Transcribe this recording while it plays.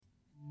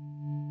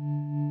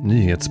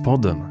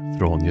Nyhetspodden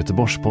från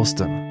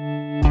Göteborgs-Posten.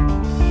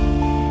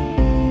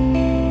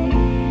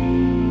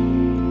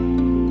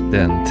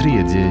 Den 3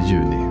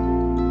 juni.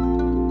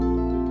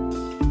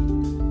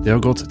 Det har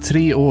gått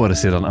 3 år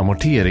sedan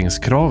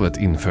amorteringskravet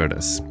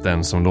infördes.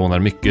 Den som lånar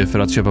mycket för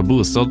att köpa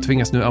bostad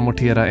tvingas nu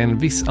amortera en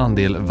viss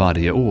andel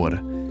varje år.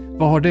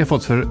 Vad har det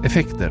fått för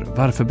effekter?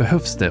 Varför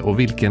behövs det och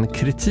vilken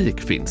kritik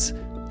finns?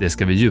 Det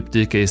ska vi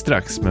djupdyka i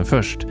strax, men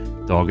först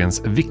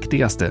dagens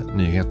viktigaste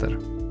nyheter.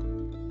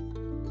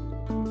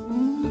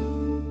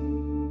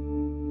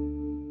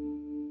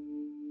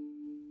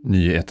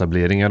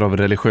 Nyetableringar av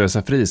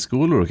religiösa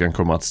friskolor kan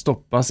komma att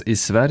stoppas i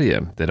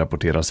Sverige, det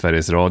rapporterar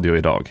Sveriges Radio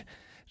idag.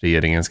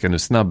 Regeringen ska nu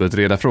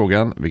snabbutreda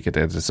frågan, vilket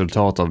är ett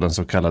resultat av den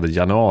så kallade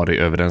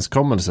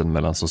januariöverenskommelsen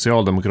mellan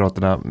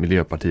Socialdemokraterna,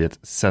 Miljöpartiet,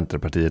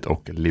 Centerpartiet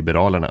och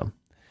Liberalerna.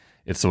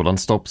 Ett sådant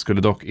stopp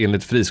skulle dock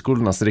enligt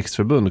Friskolornas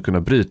riksförbund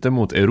kunna bryta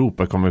mot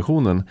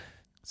Europakonventionen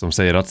som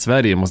säger att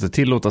Sverige måste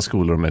tillåta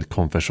skolor med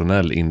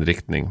konfessionell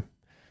inriktning.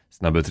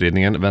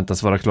 Snabbutredningen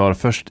väntas vara klar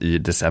först i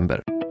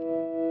december.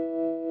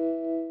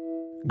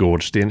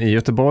 Gårdsten i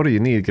Göteborg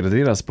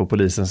nedgraderas på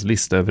polisens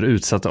lista över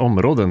utsatta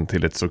områden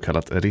till ett så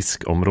kallat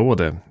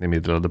riskområde,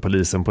 meddelade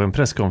polisen på en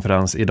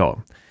presskonferens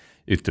idag.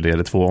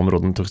 Ytterligare 2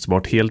 områden togs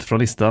bort helt från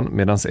listan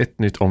medan ett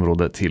nytt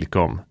område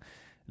tillkom.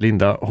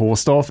 Linda H.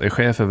 Staff är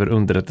chef över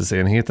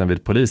underrättelseenheten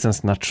vid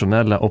polisens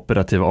nationella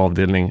operativa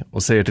avdelning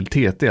och säger till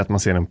TT att man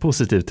ser en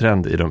positiv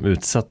trend i de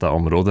utsatta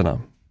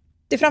områdena.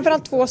 Det är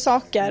framförallt 2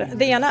 saker.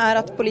 Det ena är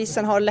att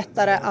polisen har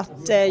lättare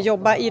att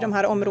jobba i de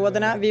här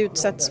områdena. Vi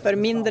utsätts för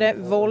mindre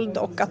våld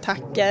och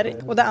attacker.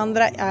 Och det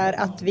andra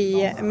är att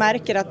vi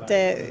märker att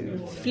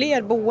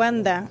fler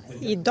boende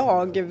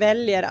idag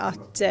väljer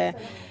att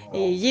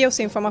ge oss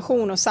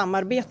information och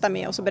samarbeta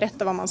med oss och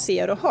berätta vad man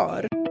ser och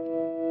hör.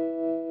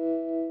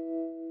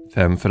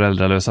 5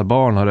 föräldralösa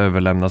barn har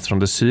överlämnats från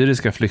det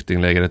syriska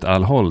flyktinglägret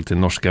Al-Hol till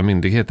norska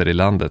myndigheter i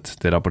landet,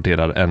 det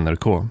rapporterar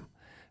NRK.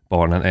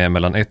 Barnen är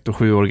mellan 1 och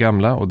 7 år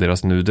gamla och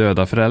deras nu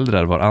döda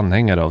föräldrar var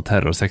anhängare av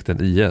terrorsekten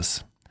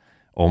IS.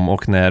 Om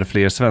och när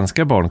fler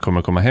svenska barn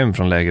kommer komma hem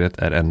från lägret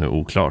är ännu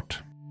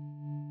oklart.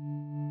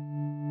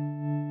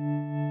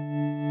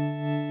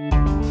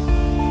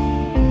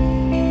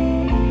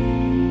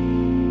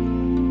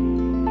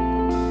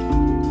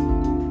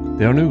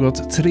 Det har nu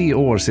gått 3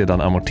 år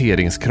sedan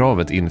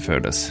amorteringskravet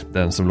infördes.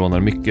 Den som lånar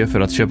mycket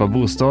för att köpa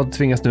bostad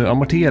tvingas nu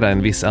amortera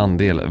en viss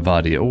andel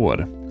varje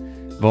år.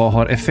 Vad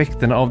har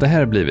effekterna av det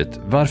här blivit?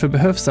 Varför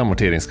behövs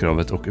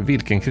amorteringskravet och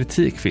vilken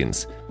kritik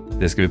finns?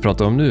 Det ska vi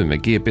prata om nu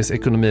med GPs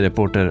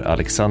ekonomireporter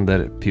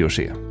Alexander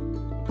Piochet.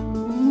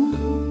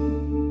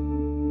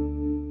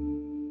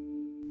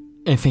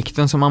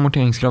 Effekten som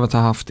amorteringskravet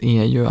har haft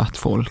är ju att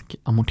folk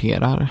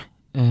amorterar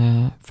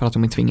för att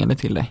de är tvingade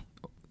till det.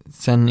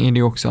 Sen är det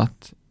ju också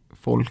att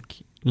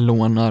folk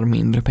lånar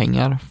mindre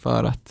pengar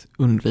för att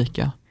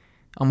undvika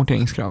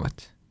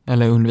amorteringskravet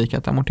eller undvika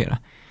att amortera.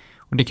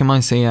 Och det kan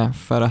man se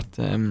för att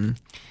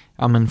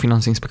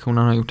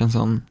Finansinspektionen har gjort en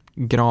sån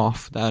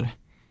graf där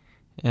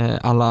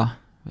alla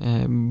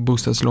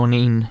bostadslån är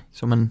in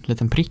som en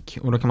liten prick.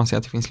 Och då kan man se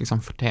att det finns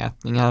liksom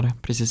förtätningar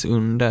precis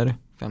under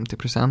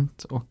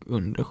 50% och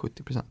under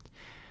 70%.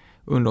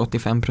 Under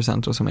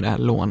 85% och som är det här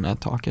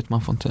lånetaket.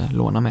 Man får inte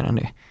låna mer än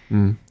det.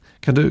 Mm.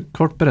 Kan du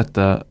kort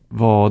berätta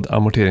vad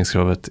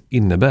amorteringskravet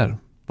innebär?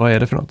 Vad är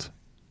det för något?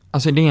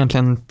 Alltså det är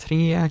egentligen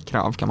 3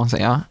 krav kan man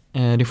säga.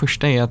 Det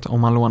första är att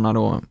om man lånar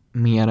då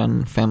mer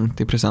än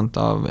 50%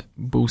 av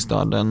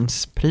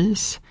bostadens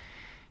pris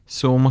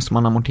så måste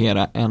man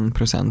amortera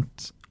 1%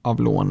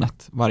 av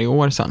lånet varje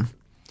år sen.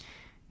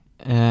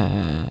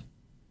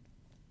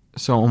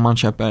 Så om man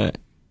köper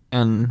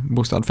en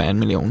bostad för 1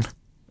 miljon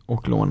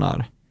och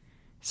lånar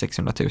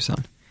 600 000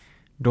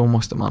 då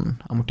måste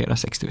man amortera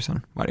 6 000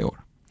 varje år.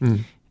 Mm.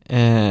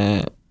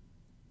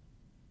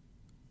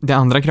 Det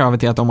andra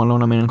kravet är att om man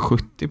lånar mer än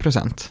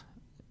 70%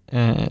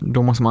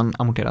 då måste man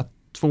amortera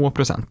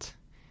 2%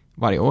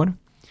 varje år.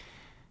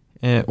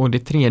 Och det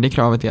tredje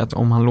kravet är att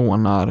om man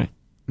lånar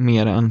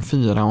mer än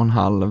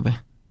 4,5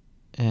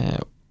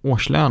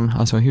 årslön,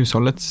 alltså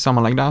hushållets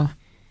sammanlagda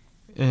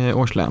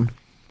årslön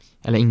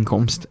eller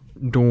inkomst,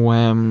 då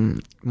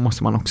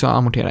måste man också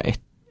amortera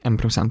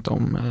 1%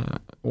 om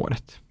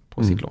året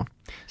på sitt lån.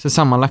 Så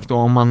sammanlagt då,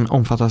 om man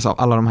omfattas av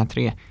alla de här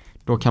 3,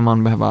 då kan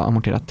man behöva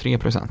amortera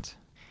 3%.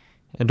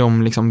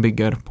 De liksom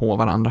bygger på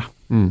varandra.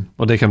 Mm.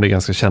 Och det kan bli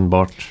ganska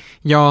kännbart.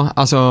 Ja,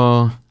 alltså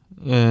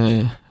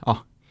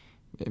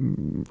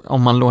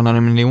om man lånar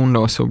 1 miljon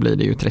då så blir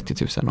det ju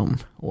 30 000 om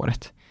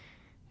året.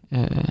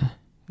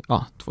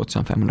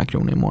 2500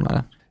 kronor i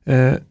månaden.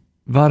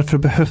 Varför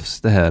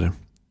behövs det här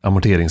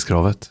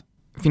amorteringskravet?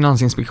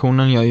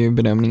 Finansinspektionen gör ju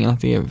bedömningen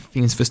att det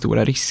finns för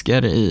stora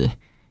risker i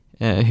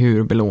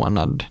hur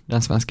belånad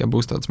den svenska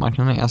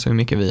bostadsmarknaden är, alltså hur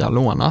mycket vi har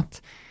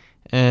lånat.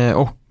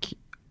 Och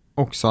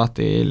också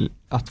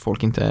att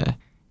folk inte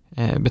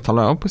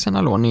betalar av på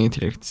sina lån i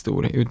tillräckligt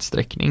stor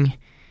utsträckning.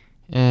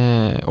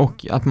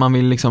 Och att man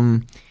vill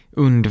liksom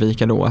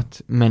undvika då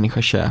att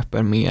människor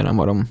köper mer än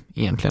vad de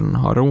egentligen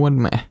har råd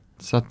med.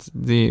 Så att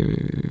det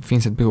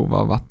finns ett behov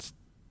av att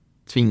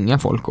tvinga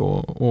folk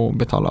att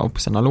betala av på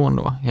sina lån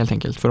då, helt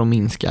enkelt, för att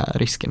minska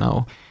riskerna.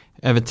 Och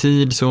över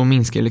tid så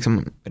minskar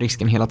liksom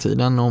risken hela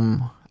tiden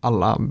om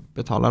alla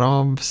betalar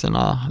av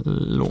sina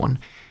lån.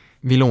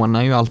 Vi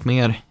lånar ju allt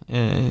mer.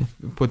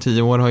 På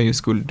 10 år har ju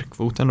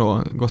skuldkvoten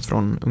då gått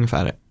från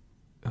ungefär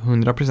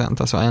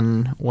 100%, alltså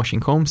en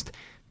årsinkomst,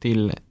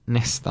 till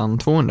nästan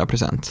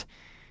 200%.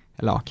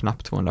 Eller ja,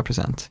 knappt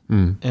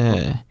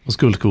 200%. Och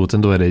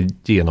skuldkvoten då är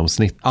det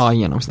genomsnitt? Ja,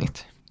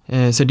 genomsnitt.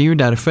 Så det är ju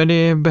därför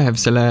det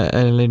behövs,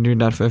 eller det är ju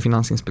därför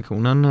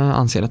Finansinspektionen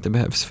anser att det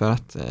behövs, för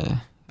att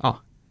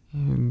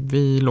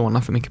vi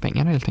lånar för mycket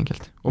pengar helt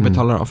enkelt och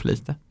betalar av för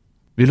lite.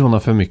 Vi lånar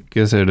för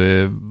mycket, säger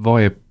du.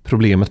 Vad är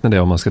problemet med det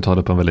om man ska ta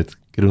det på en väldigt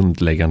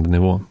grundläggande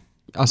nivå?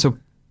 Alltså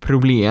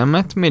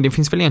problemet med det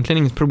finns väl egentligen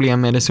inget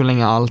problem med det så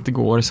länge allt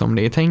går som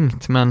det är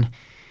tänkt,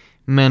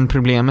 men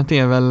problemet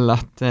är väl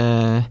att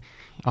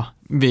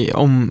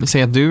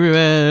säg att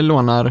du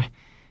lånar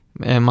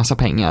massa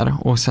pengar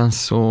och sen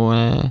så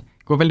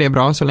går väl det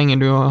bra så länge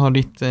du har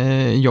ditt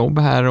jobb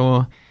här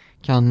och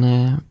kan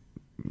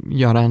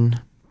göra en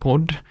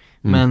podd.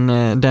 Men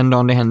den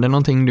dagen det händer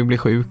någonting, du blir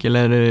sjuk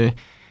eller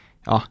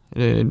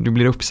du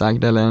blir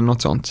uppsagd eller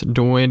något sånt,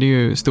 då är det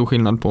ju stor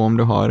skillnad på om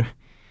du har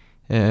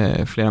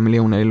flera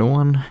miljoner i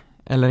lån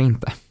eller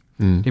inte.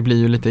 Det blir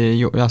ju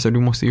lite, alltså du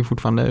måste ju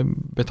fortfarande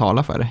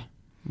betala för det,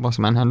 vad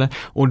som än händer.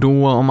 Och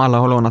då om alla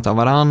har lånat av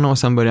varann och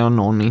sen börjar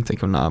någon inte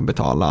kunna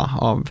betala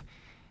av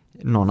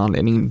någon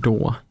anledning,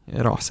 då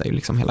rasar ju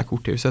liksom hela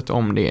korthuset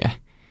om det är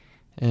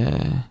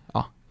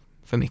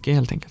för mycket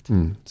helt enkelt.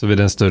 Så vid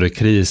en större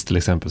kris till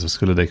exempel så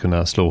skulle det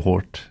kunna slå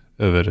hårt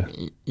över?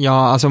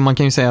 Ja, alltså man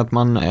kan ju säga att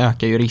man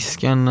ökar ju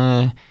risken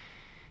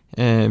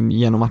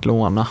genom att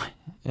låna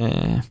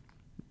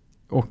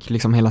och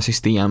liksom hela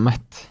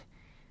systemet.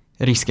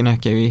 Risken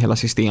ökar ju i hela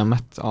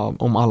systemet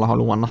om alla har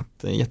lånat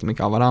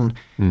jättemycket av varann.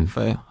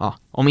 För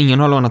om ingen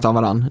har lånat av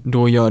varann,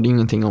 då gör det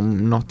ingenting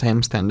om något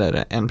hemskt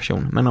händer en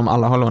person. Men om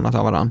alla har lånat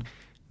av varann,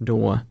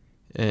 då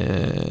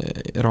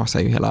rasar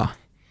ju hela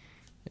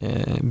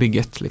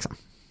bygget liksom.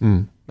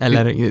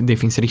 Eller det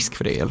finns risk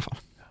för det i alla fall.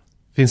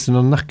 Finns det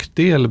någon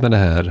nackdel med det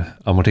här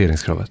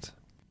amorteringskravet?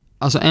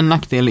 Alltså en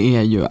nackdel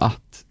är ju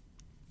att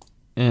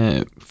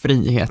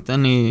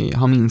friheten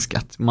har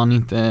minskat. Man är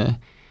inte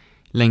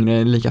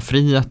längre lika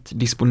fri att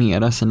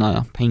disponera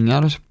sina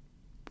pengar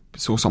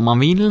så som man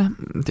vill.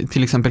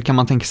 Till exempel kan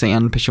man tänka sig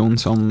en person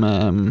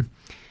som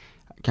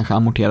kanske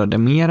amorterade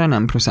mer än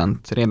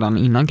 1% redan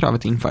innan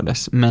kravet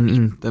infördes, men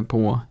inte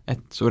på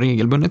ett så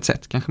regelbundet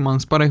sätt. Kanske man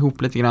sparar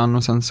ihop lite grann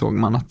och sen såg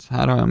man att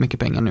här har jag mycket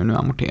pengar nu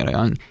amorterar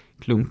jag en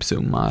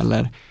klumpsumma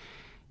eller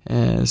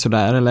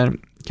sådär. Eller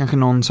kanske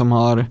någon som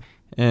har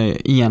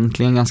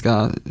egentligen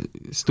ganska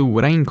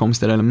stora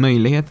inkomster eller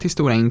möjlighet till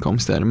stora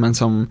inkomster, men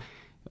som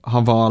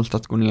har valt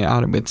att gå ner i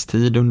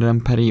arbetstid under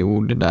en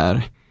period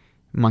där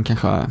man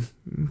kanske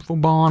får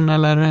barn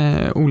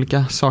eller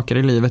olika saker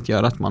i livet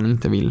gör att man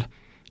inte vill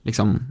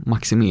liksom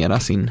maximera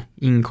sin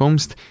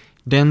inkomst.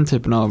 Den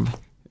typen av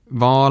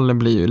val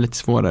blir ju lite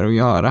svårare att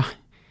göra.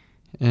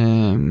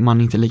 Man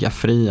är inte lika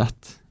fri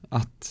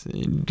att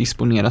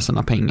disponera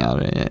sina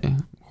pengar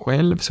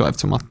själv, så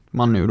eftersom att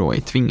man nu då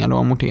är tvingad att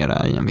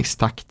amortera i en viss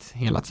takt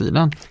hela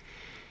tiden.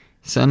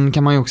 Sen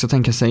kan man ju också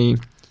tänka sig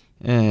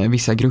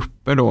vissa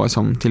grupper då,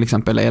 som till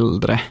exempel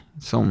äldre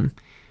som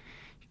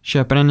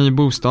köper en ny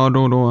bostad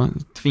och då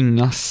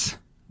tvingas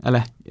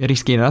eller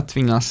riskerar att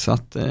tvingas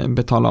att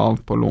betala av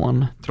på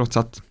lån, trots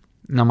att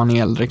när man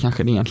är äldre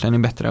kanske det egentligen är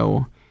bättre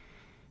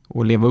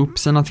att leva upp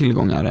sina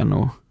tillgångar än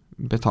att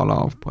betala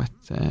av på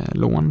ett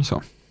lån.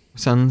 Så.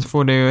 Sen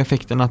får det ju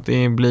effekten att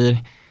det blir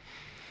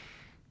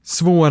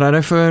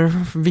svårare för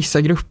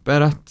vissa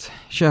grupper att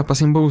köpa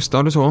sin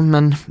bostad och så,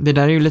 men det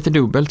där är ju lite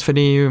dubbelt, för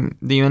det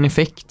är ju en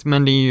effekt,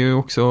 men det är ju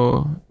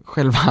också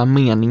själva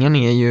meningen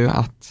är ju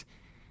att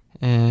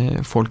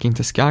folk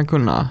inte ska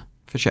kunna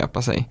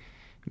förköpa sig.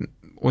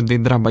 Och det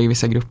drabbar ju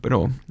vissa grupper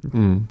då.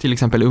 Till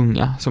exempel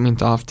unga som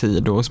inte har haft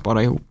tid att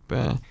spara ihop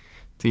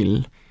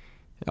till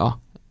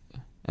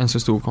en så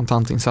stor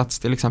kontantinsats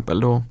till exempel.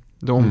 Då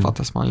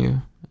omfattas man ju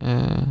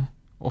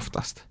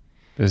oftast.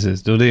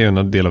 Precis, då det är ju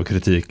en del av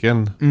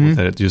kritiken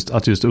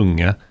att just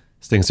unga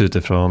stängs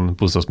ute från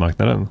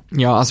bostadsmarknaden.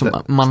 Ja,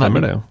 alltså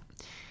stämmer det?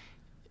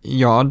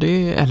 Ja,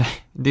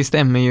 det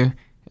stämmer ju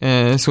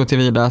så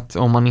tillvida att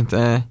om man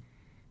inte...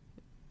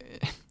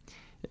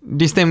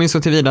 Det stämmer ju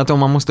så tillvida att om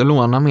man måste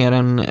låna mer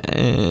än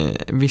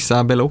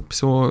vissa belopp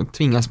så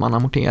tvingas man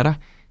amortera.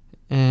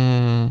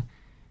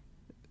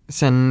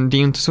 Sen det är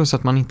ju inte så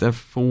att man inte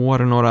får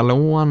några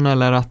lån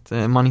eller att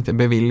man inte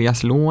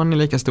beviljas lån i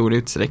lika stor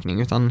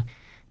utsträckning, utan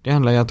det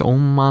handlar ju att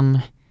om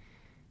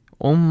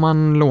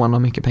man lånar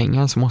mycket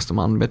pengar så måste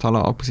man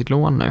betala av på sitt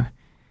lån nu.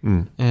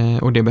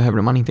 Och det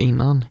behövde man inte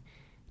innan.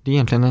 Det är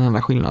egentligen den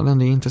enda skillnaden.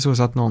 Det är inte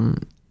så att någon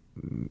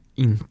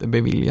inte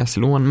beviljas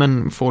lån,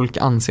 men folk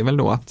anser väl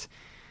då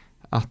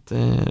att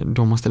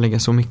de måste lägga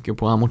så mycket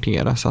på att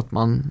amortera så att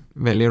man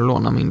väljer att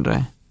låna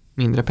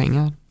mindre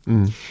pengar.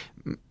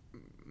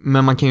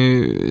 Men man kan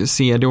ju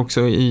se det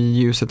också i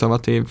ljuset av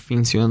att det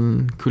finns ju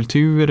en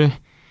kultur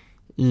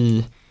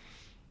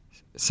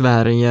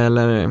Sverige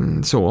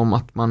eller så om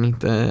att man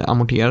inte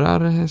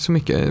amorterar så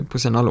mycket på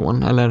sina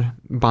lån. Eller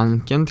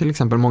banken till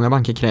exempel, många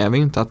banker kräver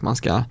ju inte att man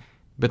ska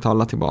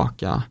betala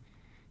tillbaka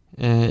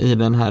i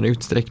den här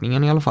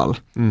utsträckningen i alla fall.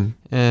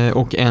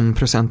 Och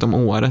 1% om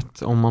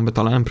året, om man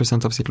betalar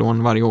 1% av sitt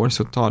lån varje år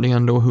så tar det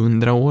ändå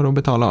 100 år att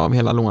betala av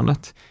hela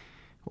lånet.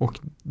 Och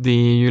det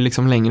är ju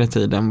liksom längre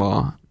tid än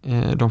vad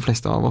de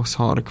flesta av oss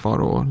har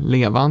kvar att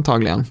leva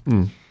antagligen.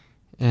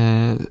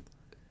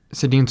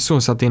 Så det är inte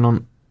så att det är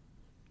någon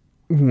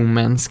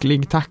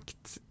omänsklig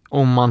takt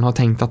om man har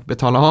tänkt att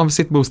betala av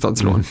sitt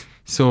bostadslån.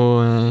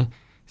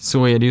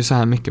 Så är det ju så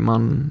här mycket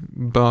man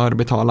bör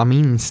betala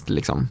minst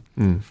liksom,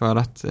 för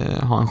att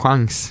ha en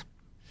chans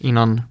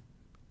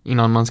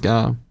innan man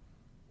ska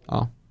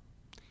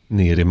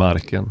ner i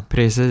marken.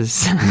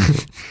 Precis.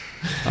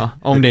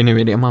 Om det nu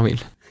är det man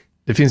vill.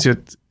 Det finns ju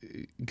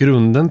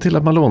grunden till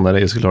att man lånar är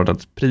ju såklart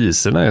att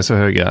priserna är så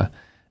höga.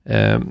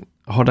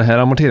 Har det här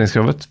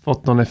amorteringskravet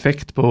fått någon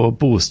effekt på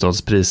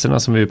bostadspriserna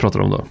som vi pratar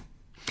om då?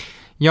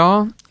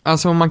 Ja,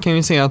 alltså man kan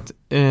ju se att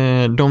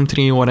de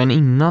 3 åren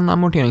innan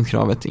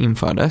amorteringskravet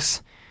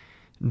infördes,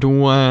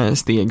 då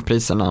steg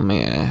priserna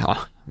med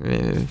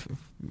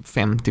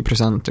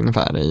 50%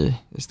 ungefär i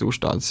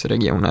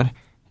storstadsregioner.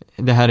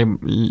 Det här är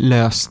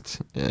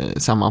löst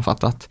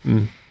sammanfattat.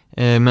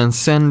 Men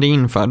sen det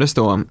infördes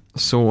då,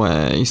 så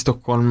i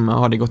Stockholm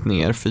har det gått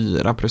ner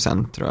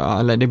 4% tror jag,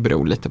 eller det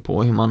beror lite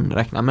på hur man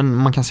räknar, men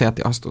man kan säga att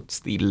det har stått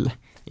still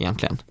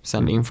egentligen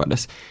sen det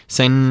infördes.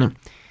 Sen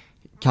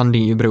kan det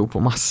ju bero på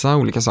massa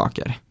olika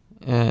saker.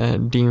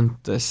 Det är ju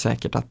inte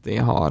säkert att det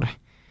har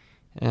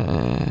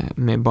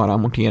med bara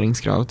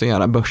amorteringskravet att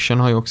göra. Börsen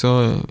har ju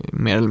också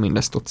mer eller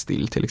mindre stått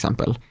still till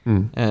exempel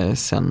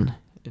sen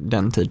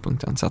den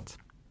tidpunkten. Så att.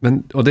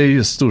 Och det är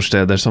just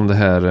storstäder som det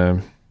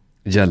här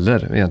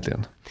gäller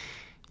egentligen?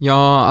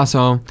 Ja,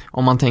 alltså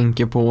om man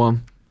tänker på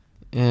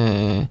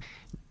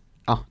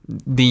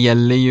det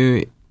gäller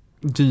ju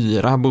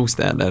dyra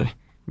bostäder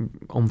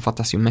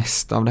omfattas ju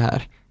mest av det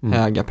här.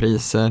 Höga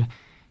priser,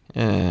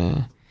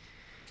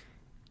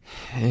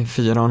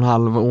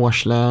 4,5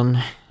 årslön.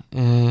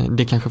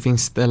 Det kanske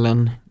finns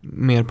ställen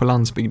mer på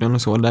landsbygden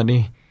och så där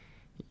det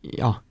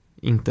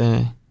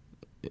inte,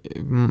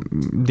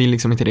 det är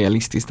liksom inte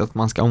realistiskt att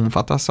man ska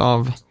omfattas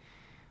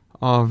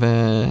av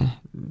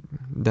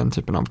den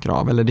typen av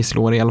krav, eller det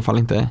slår i alla fall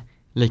inte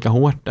lika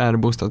hårt där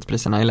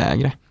bostadspriserna är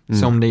lägre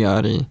som det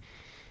gör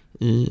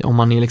i om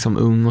man är liksom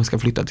ung och ska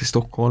flytta till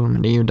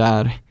Stockholm. Det är ju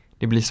där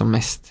det blir som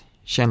mest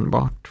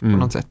kännbart på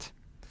något sätt.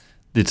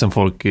 Dit som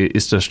folk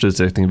i störst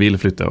utsträckning vill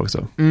flytta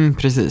också.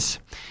 Precis.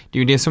 Det är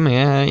ju det som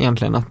är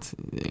egentligen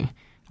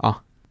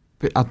att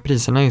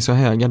priserna är så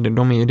höga.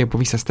 De är ju det på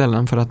vissa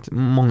ställen för att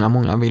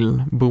många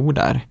vill bo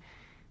där.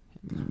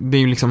 Det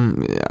är ju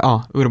liksom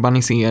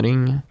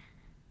urbanisering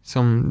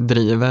som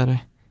driver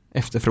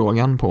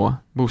efterfrågan på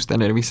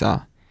bostäder i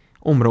vissa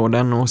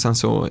områden, och sen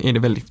så är det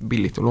väldigt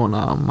billigt att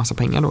låna massa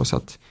pengar då, så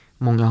att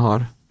många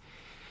har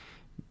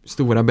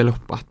stora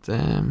belopp att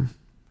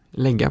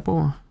lägga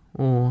på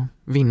och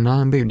vinna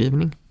en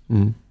budgivning.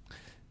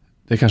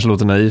 Det kanske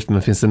låter naivt,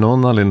 men finns det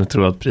någon anledning att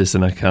tro att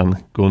priserna kan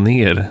gå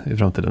ner i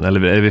framtiden?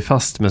 Eller är vi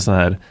fast med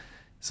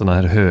såna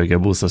här höga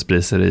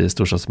bostadspriser i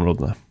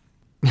storstadsområdena?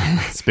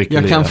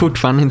 Jag kan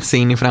fortfarande inte se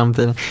in i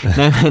framtiden.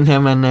 Nej,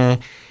 men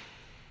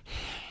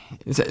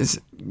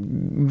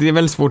det är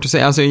väldigt svårt att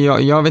säga. Alltså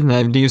jag vet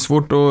inte, det är ju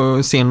svårt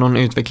att se någon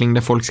utveckling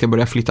där folk ska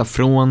börja flytta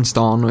från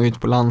stan och ut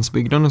på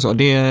landsbygden och så.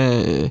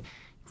 Det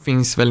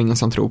finns väl ingen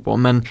som tror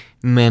på.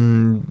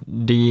 Men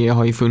det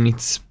har ju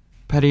funnits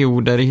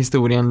perioder i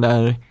historien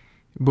där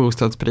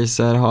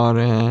bostadspriser har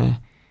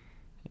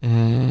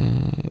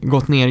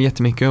gått ner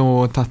jättemycket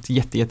och tagit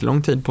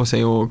jättelång tid på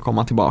sig att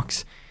komma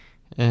tillbaks.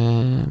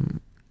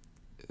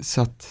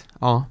 Så att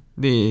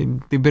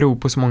det beror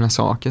på så många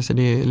saker, så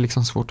det är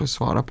liksom svårt att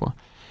svara på.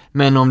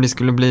 Men om det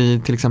skulle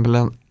bli till exempel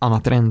ett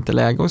annat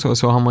ränteläge och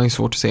så har man ju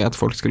svårt att säga att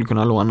folk skulle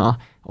kunna låna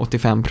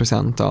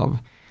 85% av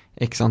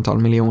x antal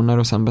miljoner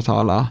och sen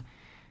betala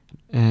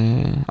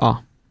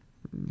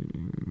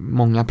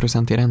många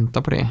procent i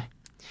ränta på det.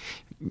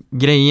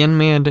 Grejen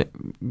med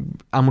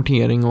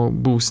amortering och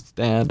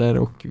bostäder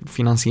och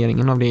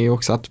finansieringen av det är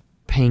också att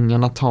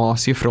pengarna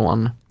tas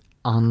ifrån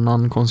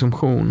annan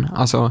konsumtion.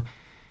 Alltså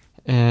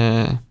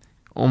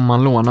om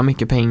man lånar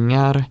mycket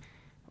pengar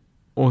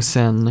och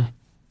sen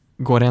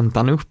går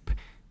räntan upp,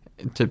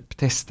 typ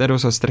tester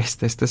och så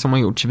stresstester som har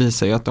gjorts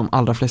visar ju att de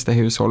allra flesta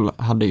hushåll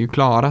hade ju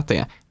klarat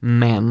det,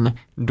 men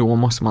då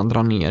måste man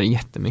dra ner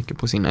jättemycket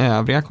på sin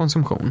övriga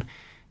konsumtion.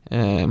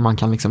 Man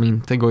kan liksom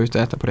inte gå ut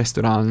och äta på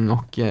restaurang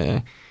och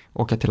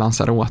åka till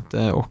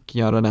Lanzarote och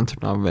göra den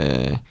typen av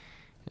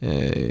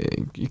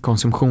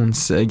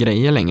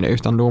konsumtionsgrejer längre,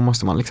 utan då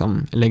måste man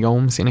liksom lägga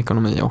om sin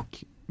ekonomi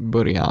och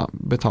börja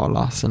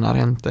betala sina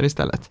räntor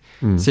istället.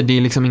 Så det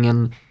är liksom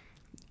ingen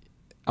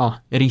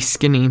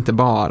risken är inte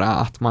bara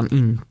att man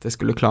inte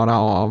skulle klara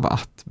av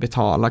att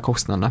betala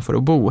kostnaderna för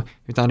att bo,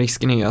 utan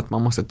risken är ju att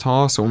man måste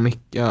ta så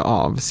mycket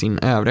av sin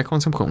övriga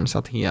konsumtion så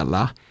att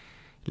hela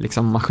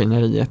liksom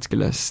maskineriet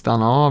skulle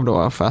stanna av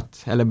då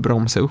eller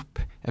bromsa upp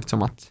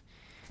eftersom att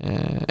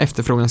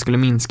efterfrågan skulle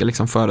minska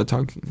liksom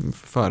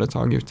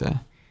företag ute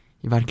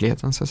i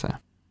verkligheten så att säga.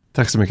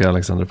 Tack så mycket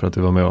Alexander för att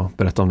du var med och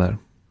berättade om det här.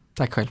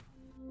 Tack själv.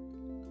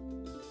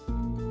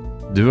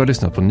 Du har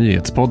lyssnat på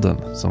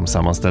Nyhetspodden som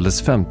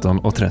sammanställdes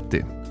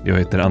 15:30. Jag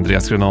heter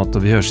Andreas Granat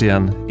och vi hörs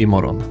igen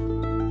imorgon.